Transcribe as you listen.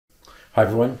Hi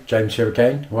everyone, James here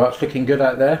again. Well, it's looking good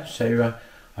out there, so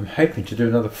I'm hoping to do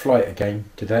another flight again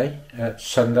today. It's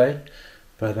Sunday,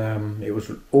 but it was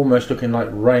almost looking like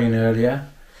rain earlier,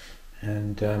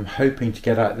 and I'm hoping to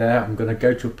get out there. I'm going to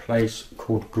go to a place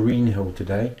called Greenhill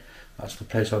today. That's the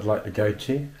place I'd like to go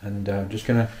to, and I'm just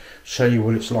going to show you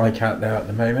what it's like out there at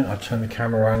the moment. I'll turn the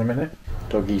camera around a minute.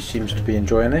 Doggy seems to be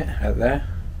enjoying it out there,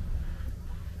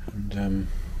 and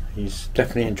he's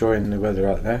definitely enjoying the weather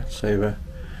out there.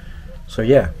 So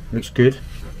yeah, looks good.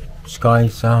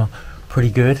 Skies are pretty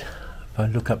good. If I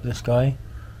look up the sky,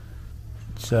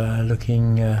 it's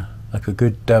looking like a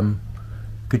good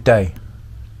day.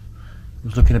 It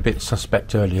was looking a bit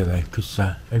suspect earlier though, because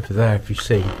over there, if you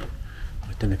see,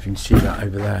 I don't know if you can see that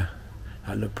over there,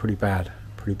 that looked pretty bad,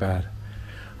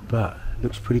 but it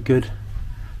looks pretty good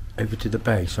over to the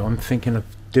bay. So I'm thinking of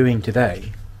doing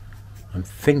today,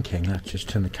 let's just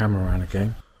turn the camera around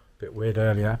again, a bit weird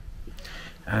earlier,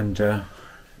 and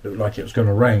looked like it was going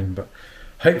to rain, but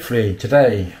hopefully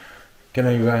today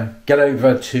going to get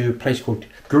over to a place called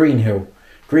Greenhill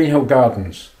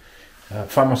Gardens.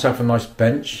 Find myself a nice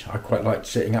bench. I quite like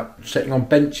sitting on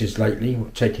benches lately,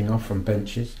 taking off from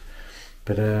benches,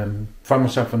 but find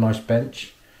myself a nice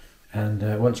bench, and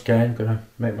once again going to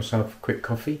make myself a quick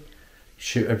coffee,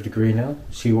 shoot over to Greenhill,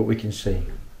 see what we can see.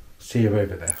 See you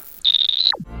over there.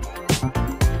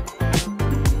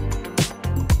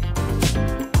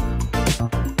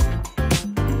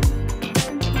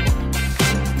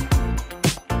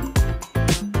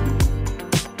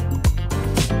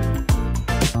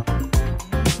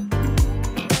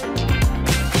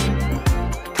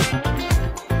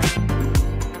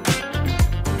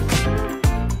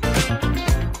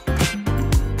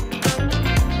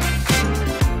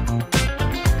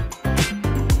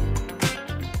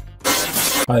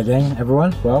 Hi again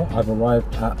everyone. Well, I've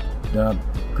arrived at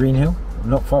Greenhill,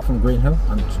 not far from Greenhill,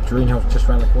 and Greenhill's just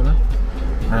around the corner,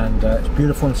 and it's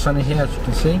beautiful and sunny here, as you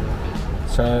can see.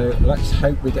 So let's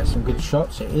hope we get some good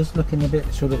shots. It is looking a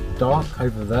bit sort of dark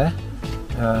over there,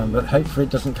 but hopefully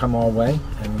it doesn't come our way,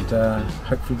 and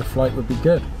hopefully the flight will be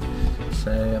good.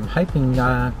 So I'm hoping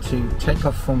to take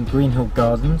off from Greenhill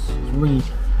Gardens. It's a really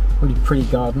pretty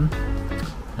garden,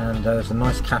 and there's a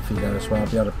nice cafe there as well. I'll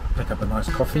be able to pick up a nice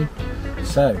coffee.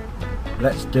 So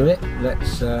let's do it.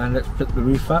 Let's put the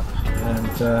roof up,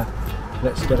 and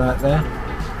let's get out there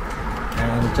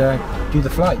and do the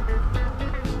flight.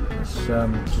 Let's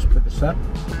just put this up.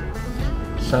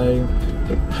 So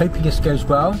hoping this goes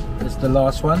well. It's the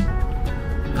last one,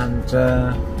 and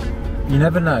you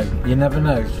never know.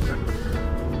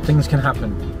 Things can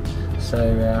happen.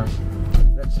 So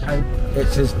let's hope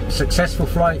it's a successful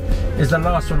flight. It's the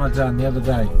last one I've done the other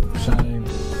day. So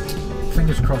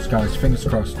fingers crossed, guys, fingers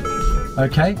crossed.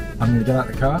 Okay, I'm going to get out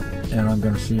the car, and I'm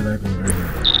going to see you over in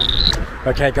Greenhill.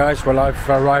 Okay guys, well I've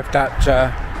arrived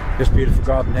at this beautiful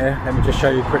garden here. Let me just show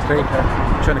you quickly.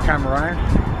 Turn the camera around.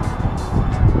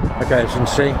 Okay, as you can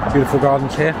see, beautiful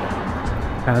gardens here,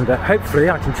 and hopefully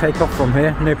I can take off from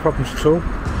here, no problems at all,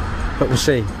 but we'll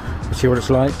see what it's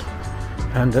like.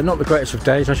 And not the greatest of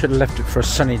days. I should have left it for a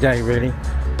sunny day really.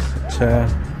 But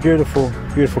beautiful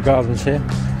gardens here,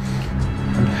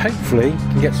 and hopefully you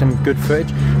can get some good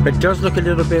footage. But it does look a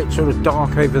little bit sort of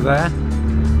dark over there,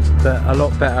 but a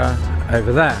lot better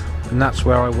over there, and that's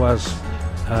where I was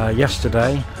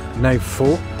yesterday, the day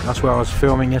before. That's where I was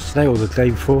filming yesterday, or the day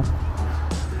before.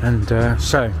 And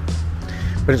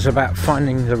but it's about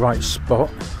finding the right spot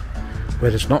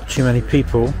where there's not too many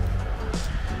people.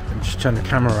 Just turn the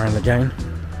camera around again.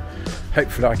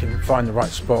 Hopefully I can find the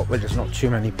right spot where there's not too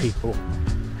many people,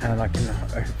 and I can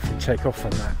hopefully take off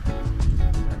from that.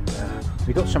 And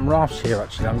we've got some rafts here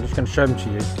actually. I'm just going to show them to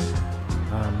you.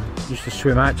 Used to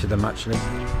swim out to them actually.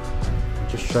 I'll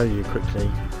just show you quickly.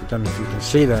 I don't know if you can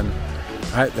see them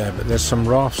out there, but there's some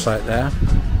rafts out there. I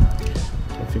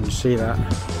don't know if you can see that.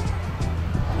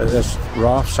 But there's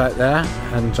rafts out there,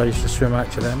 and I used to swim out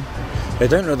to them. They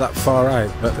don't look that far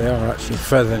out, but they are actually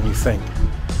further than you think.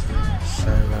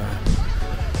 So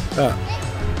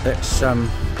let's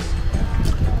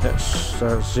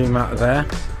zoom out of there,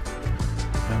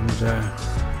 and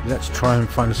let's try and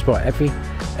find a spot.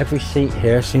 Every seat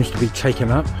here seems to be taken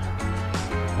up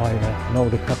by an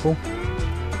older couple,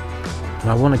 and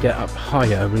I want to get up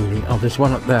higher really. Oh, there's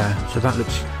one up there, so that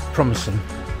looks promising.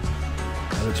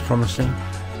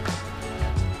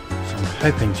 So I'm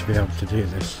hoping to be able to do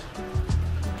this.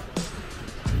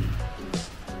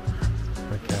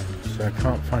 I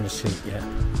can't find a seat yet.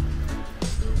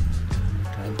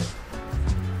 I'm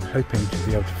hoping to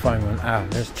be able to find one. Ah,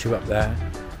 there's two up there.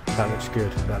 That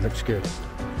looks good.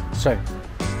 So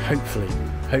hopefully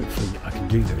I can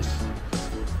do this,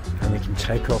 and we can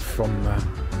take off from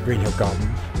Greenhill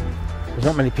Gardens. There's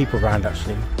not many people around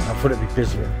actually. I thought it'd be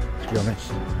busier, to be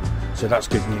honest. So that's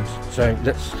good news. So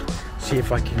let's see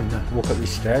if I can walk up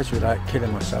these stairs without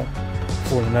killing myself,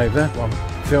 falling over while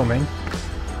I'm filming,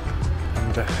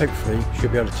 and hopefully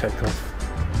should be able to take off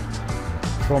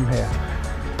from here.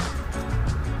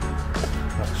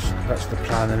 That's the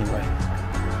plan anyway.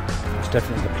 That's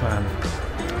definitely the plan.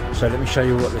 So let me show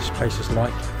you what this place is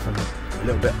like from a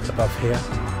little bit above here.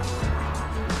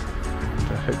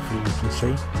 And hopefully you can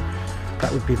see.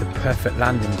 That would be the perfect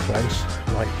landing place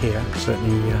right here.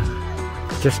 Certainly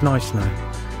just nice now.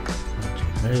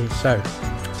 So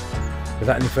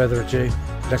without any further ado,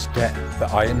 let's get the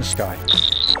eye in the sky.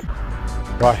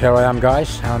 Right, here I am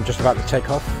guys. I'm just about to take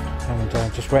off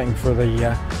and just waiting for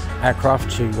the aircraft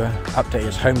to update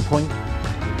its home point.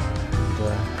 And,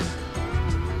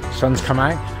 sun's come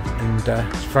out and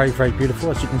it's very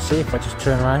beautiful, as you can see. If I just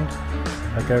turn around,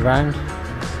 I go around,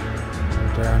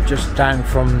 and I'm just down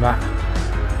from that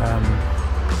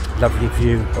lovely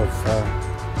view of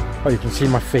oh, you can see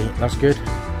my feet. That's good.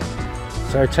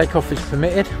 So takeoff is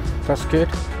permitted. That's good.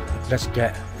 Let's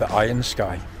get the eye in the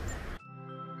sky.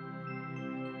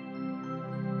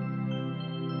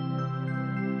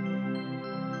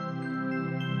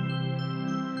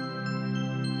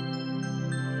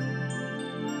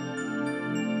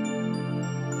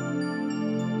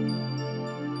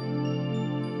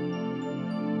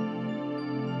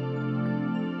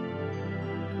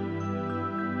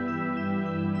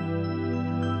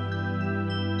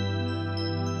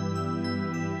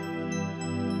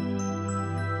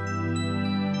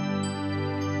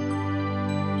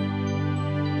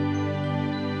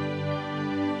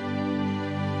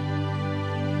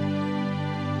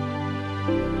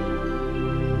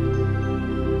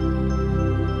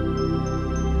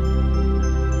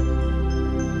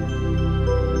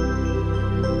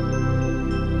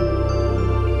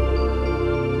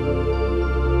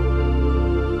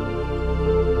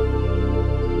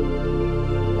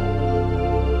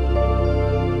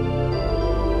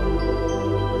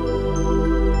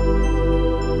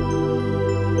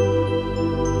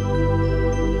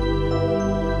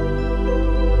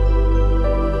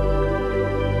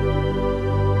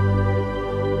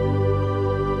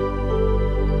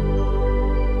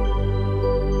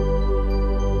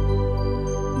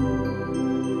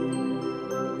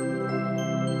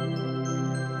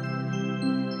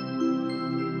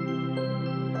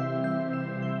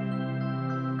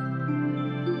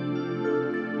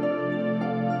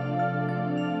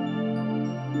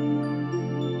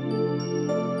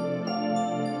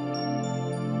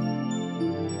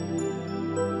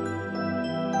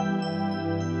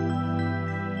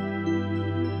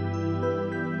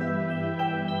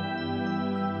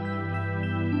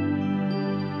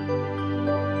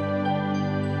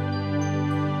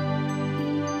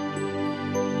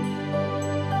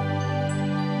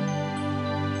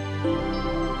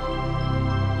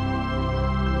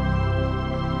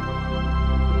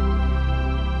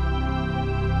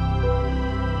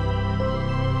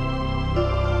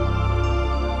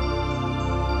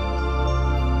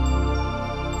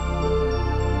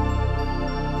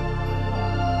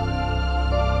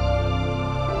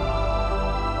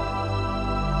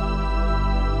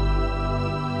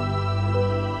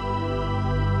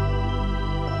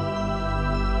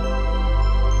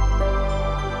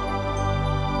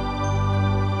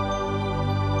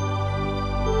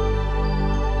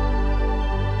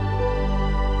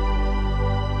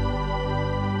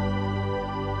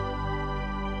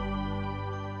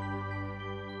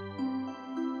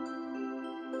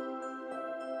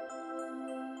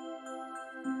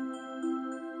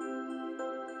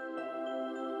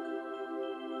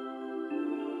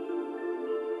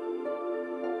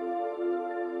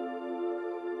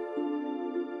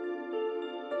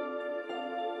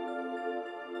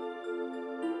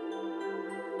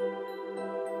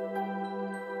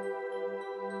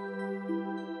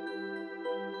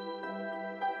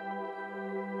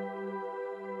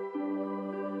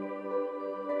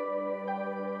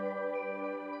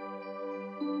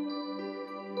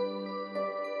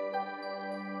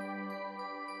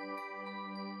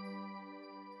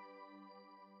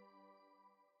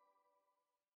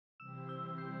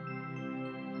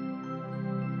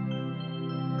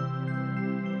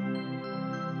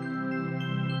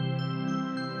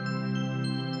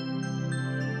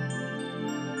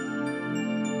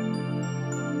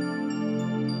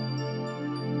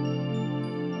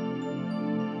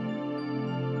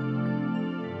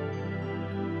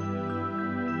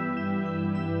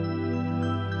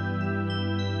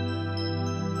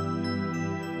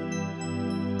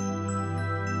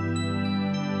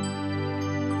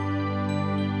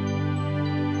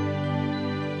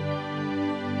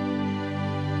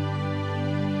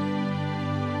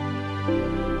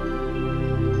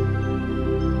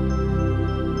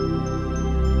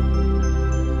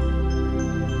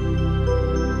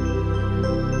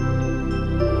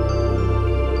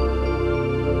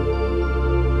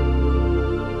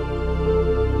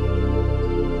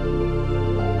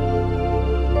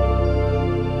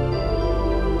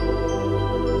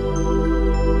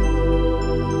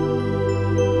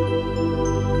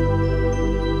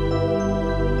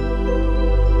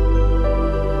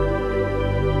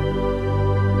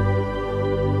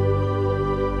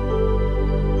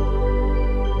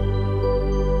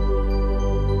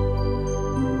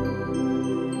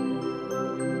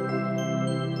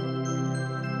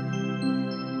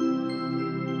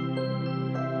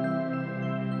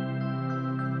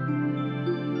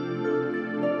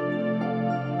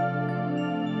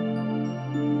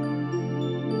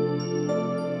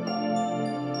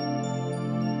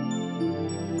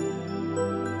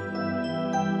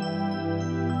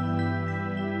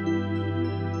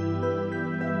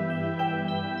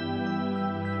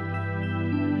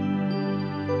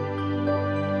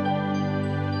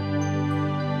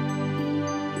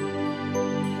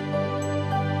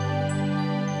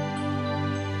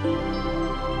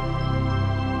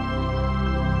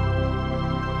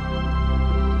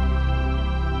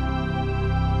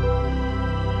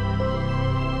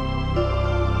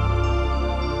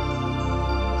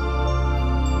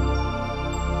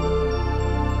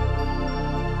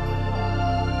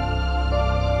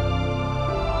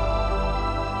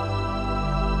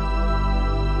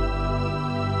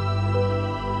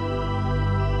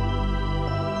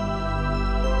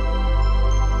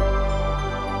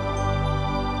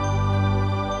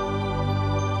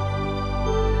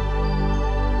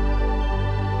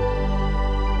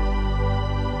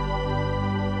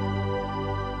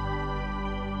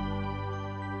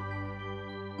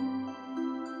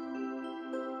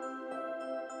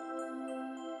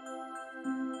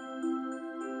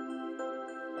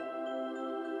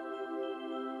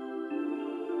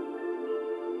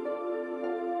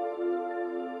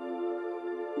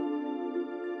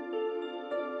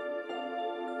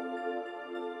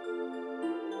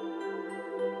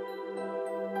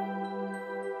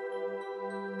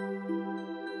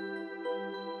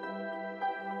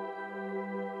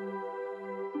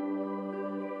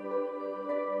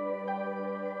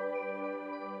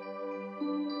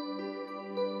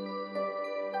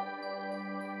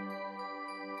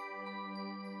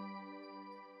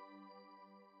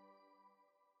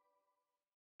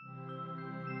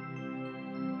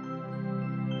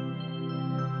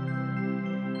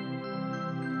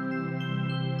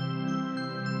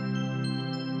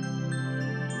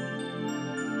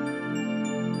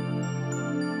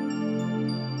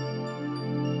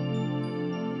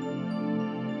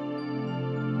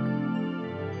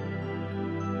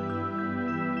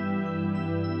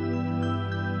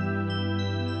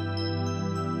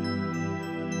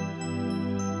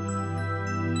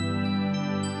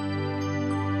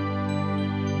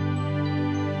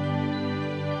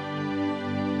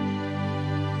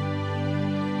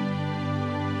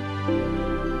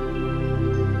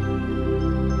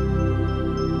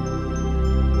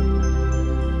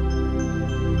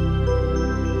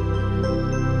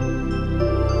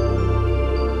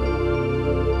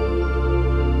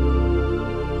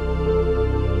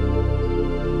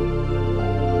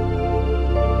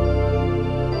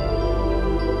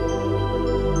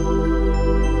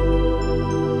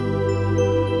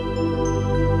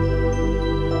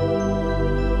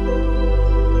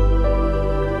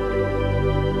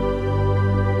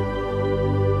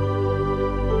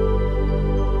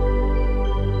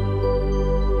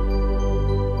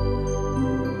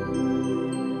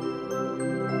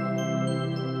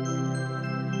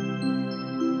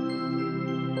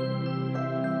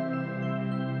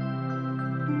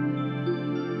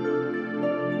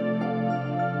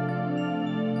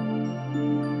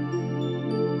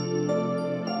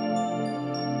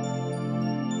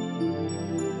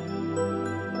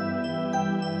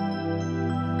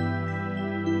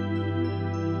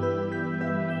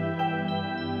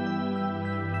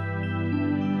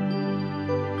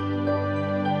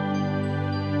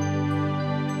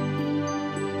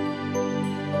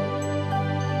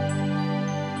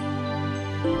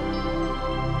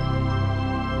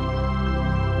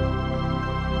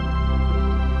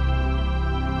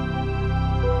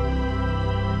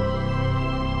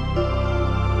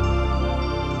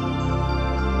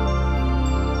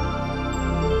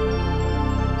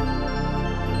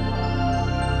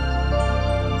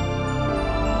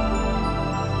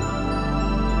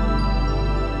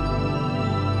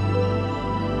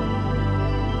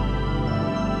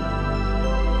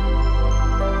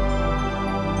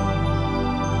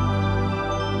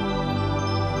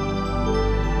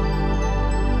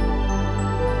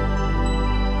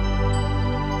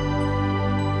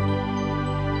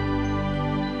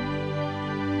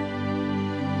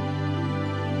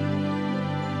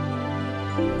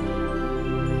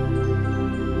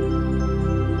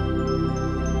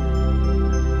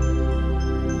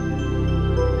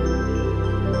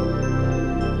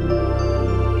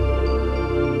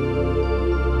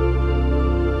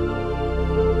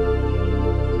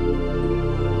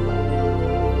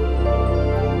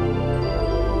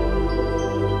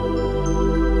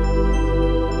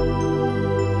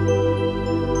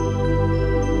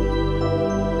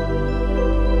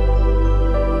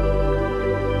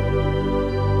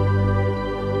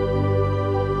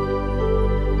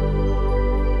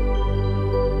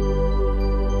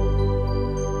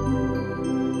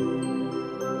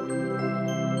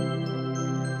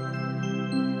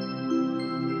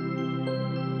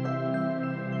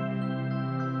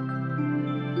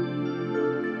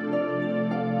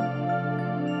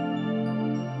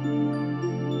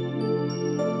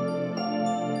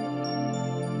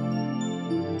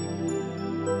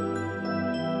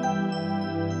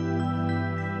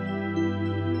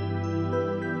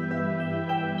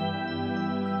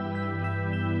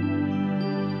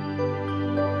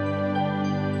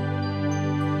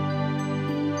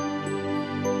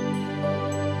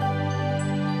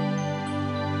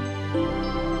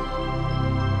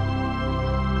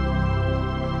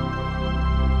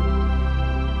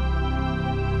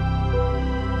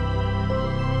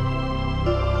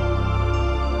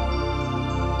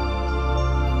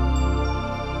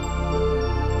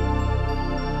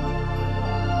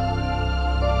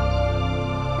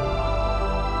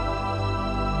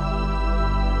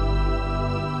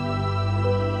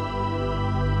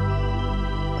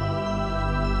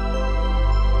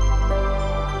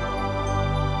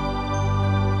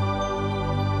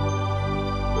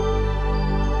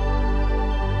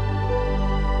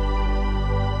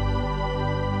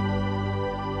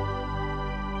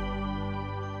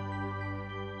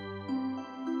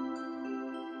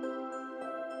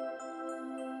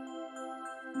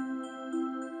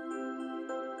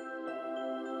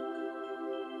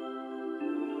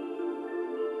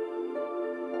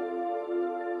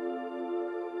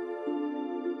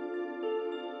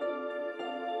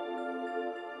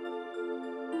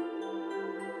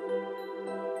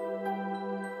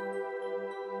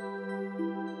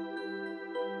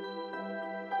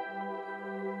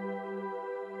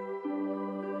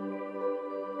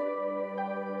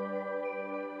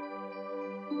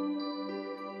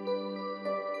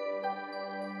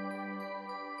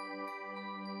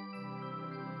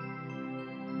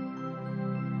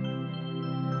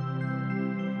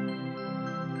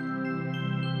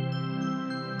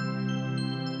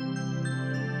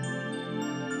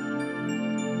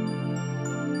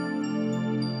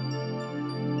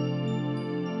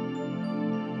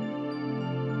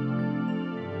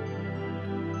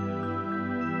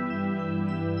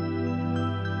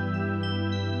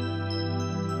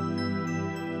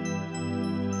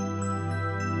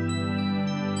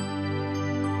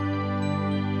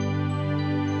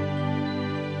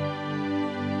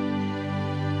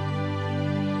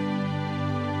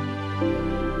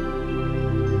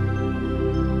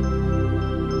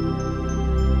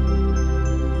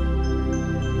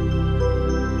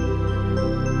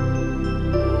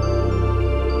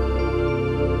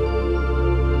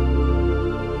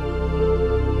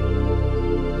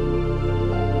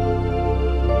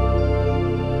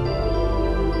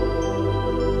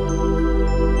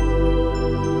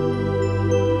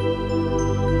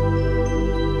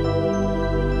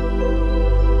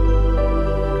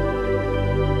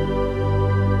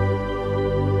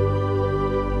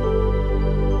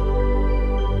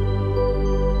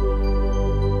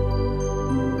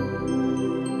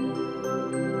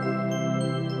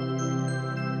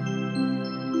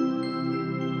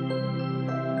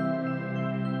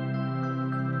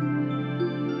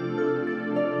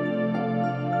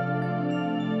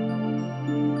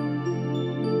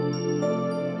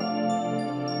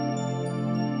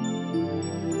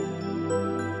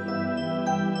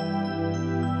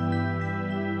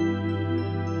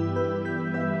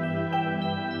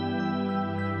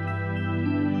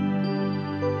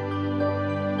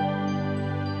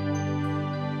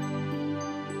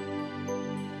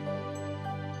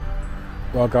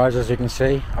 Well guys, as you can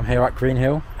see, I'm here at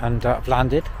Greenhill and I've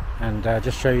landed, and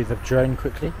just show you the drone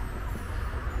quickly,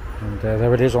 and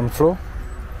there it is on the floor.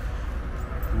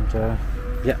 And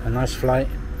yeah, a nice flight,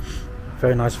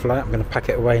 very nice flight. I'm going to pack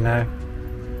it away now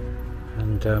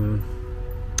and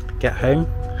get home,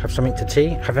 have something to tea,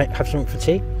 have something for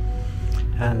tea.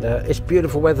 And it's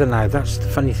beautiful weather now. That's the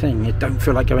funny thing, I don't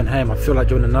feel like going home. I feel like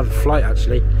doing another flight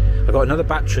actually. I've got another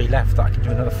battery left that I can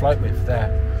do another flight with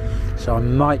there, so I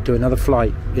might do another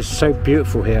flight. It's so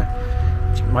beautiful here.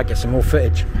 Might get some more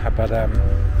footage, but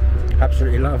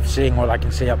absolutely love seeing what I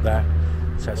can see up there.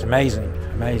 So it's amazing,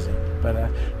 amazing.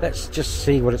 But let's just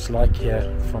see what it's like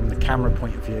here from the camera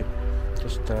point of view.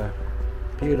 Just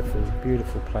beautiful,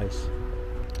 beautiful place,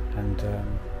 and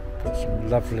got some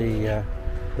lovely,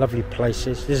 lovely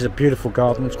places. This is a beautiful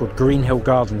garden. It's called Greenhill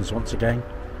Gardens once again,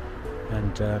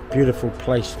 and beautiful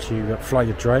place to fly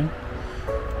your drone.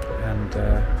 And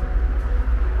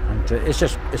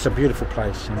it's a beautiful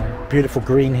place, you know. Beautiful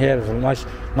green here. There's a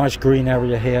nice green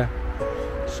area here.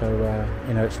 So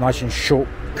you know, it's nice and short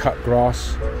cut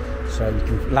grass, so you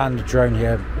can land the drone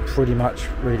here pretty much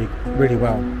really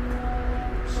well.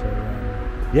 So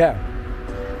yeah,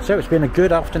 so it's been a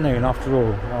good afternoon after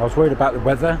all. I was worried about the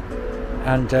weather,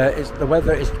 and the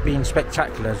weather is being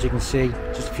spectacular, as you can see.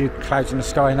 Just a few clouds in the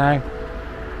sky now,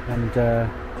 and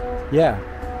yeah.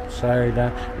 So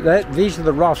these are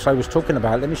the rafts I was talking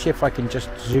about. Let me see if I can just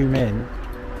zoom in.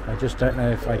 I just don't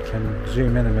know if I can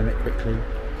zoom in a minute quickly.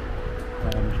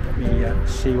 Let me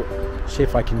see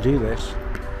if I can do this.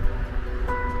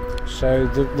 So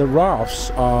the rafts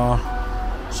are,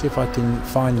 see if I can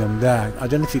find them there. I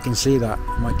don't know if you can see that,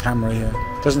 my camera here.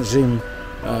 It doesn't zoom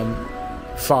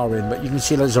far in, but you can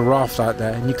see there's a raft out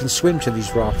there, and you can swim to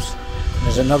these rafts. And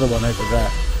there's another one over there.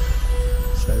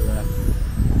 So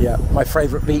yeah, my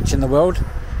favourite beach in the world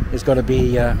has got to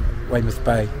be Weymouth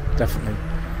Bay, definitely.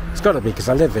 It's got to be because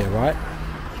I live here, right?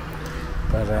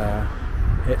 But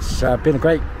it's been a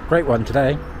great one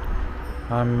today.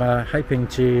 I'm hoping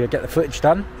to get the footage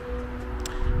done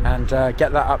and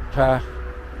get that up to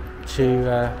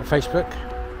Facebook,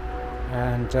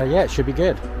 and yeah, it should be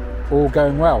good. All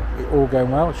going well.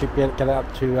 It should get it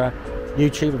up to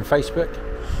YouTube and Facebook.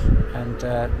 And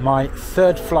my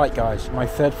third flight, guys. My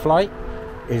third flight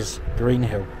is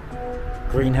Greenhill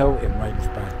in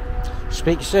Weymouth Bay.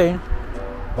 Speak soon.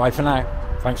 Bye for now.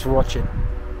 Thanks for watching.